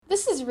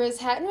This is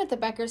Riz Hatton with the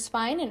Becker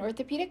Spine and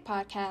Orthopedic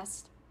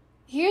Podcast.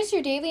 Here's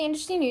your daily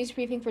industry news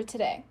briefing for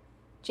today,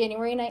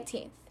 January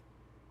 19th.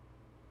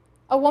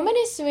 A woman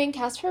is suing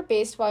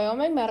Casper-based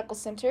Wyoming Medical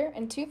Center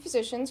and two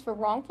physicians for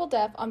wrongful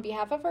death on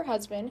behalf of her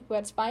husband who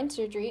had spine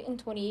surgery in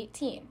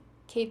 2018,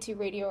 K2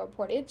 Radio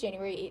reported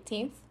January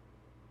 18th.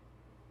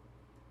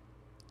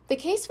 The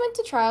case went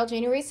to trial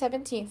January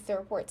 17th, the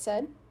report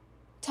said.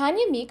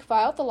 Tanya Meek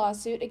filed the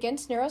lawsuit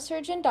against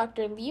neurosurgeon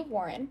Dr. Lee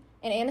Warren,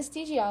 an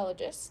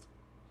anesthesiologist,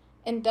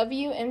 and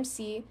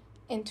WMC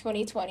in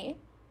 2020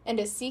 and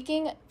is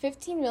seeking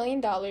 $15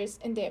 million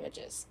in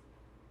damages.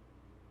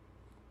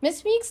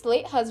 Ms. Meek's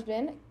late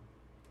husband,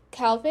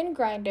 Calvin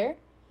Grinder,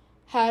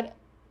 had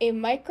a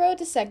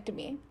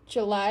microdiscectomy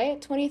July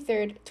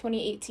 23,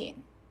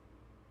 2018.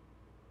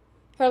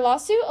 Her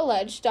lawsuit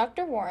alleged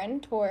Dr. Warren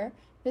tore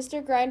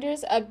Mr.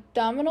 Grinder's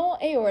abdominal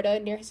aorta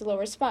near his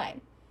lower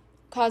spine,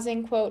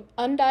 causing, quote,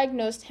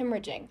 undiagnosed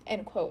hemorrhaging,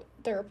 end quote,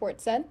 the report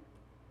said.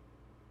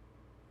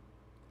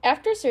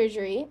 After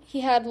surgery,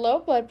 he had low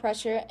blood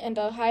pressure and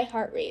a high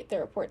heart rate, the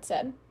report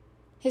said.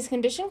 His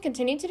condition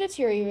continued to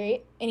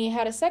deteriorate, and he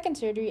had a second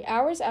surgery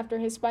hours after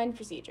his spine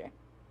procedure.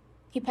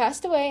 He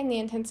passed away in the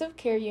intensive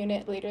care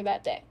unit later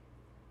that day.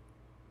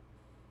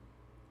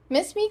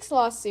 Ms. Meek's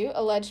lawsuit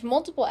alleged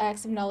multiple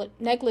acts of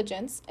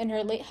negligence in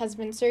her late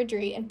husband's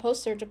surgery and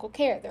post-surgical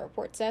care, the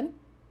report said.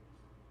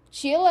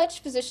 She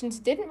alleged physicians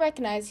didn't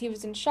recognize he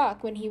was in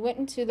shock when he went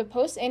into the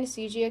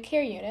post-anesthesia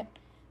care unit,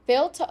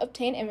 failed to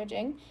obtain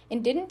imaging,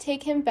 and didn't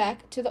take him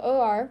back to the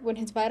OR when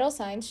his vital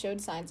signs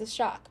showed signs of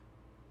shock.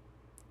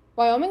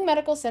 Wyoming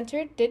Medical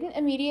Center didn't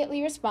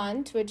immediately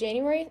respond to a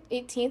January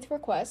 18th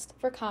request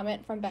for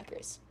comment from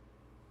Beckers.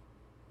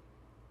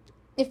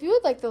 If you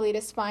would like the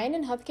latest spine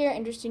and healthcare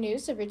industry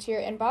news delivered to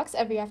your inbox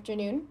every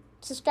afternoon,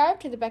 subscribe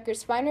to the Beckers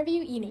Spine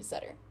Review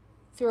e-newsletter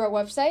through our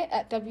website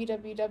at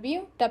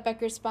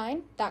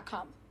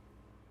www.beckerspine.com.